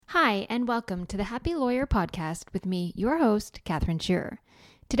Hi, and welcome to the Happy Lawyer Podcast with me, your host, Katherine Shearer.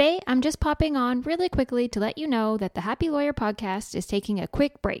 Today, I'm just popping on really quickly to let you know that the Happy Lawyer Podcast is taking a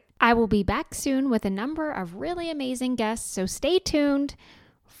quick break. I will be back soon with a number of really amazing guests, so stay tuned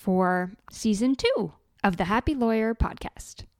for Season 2 of the Happy Lawyer Podcast.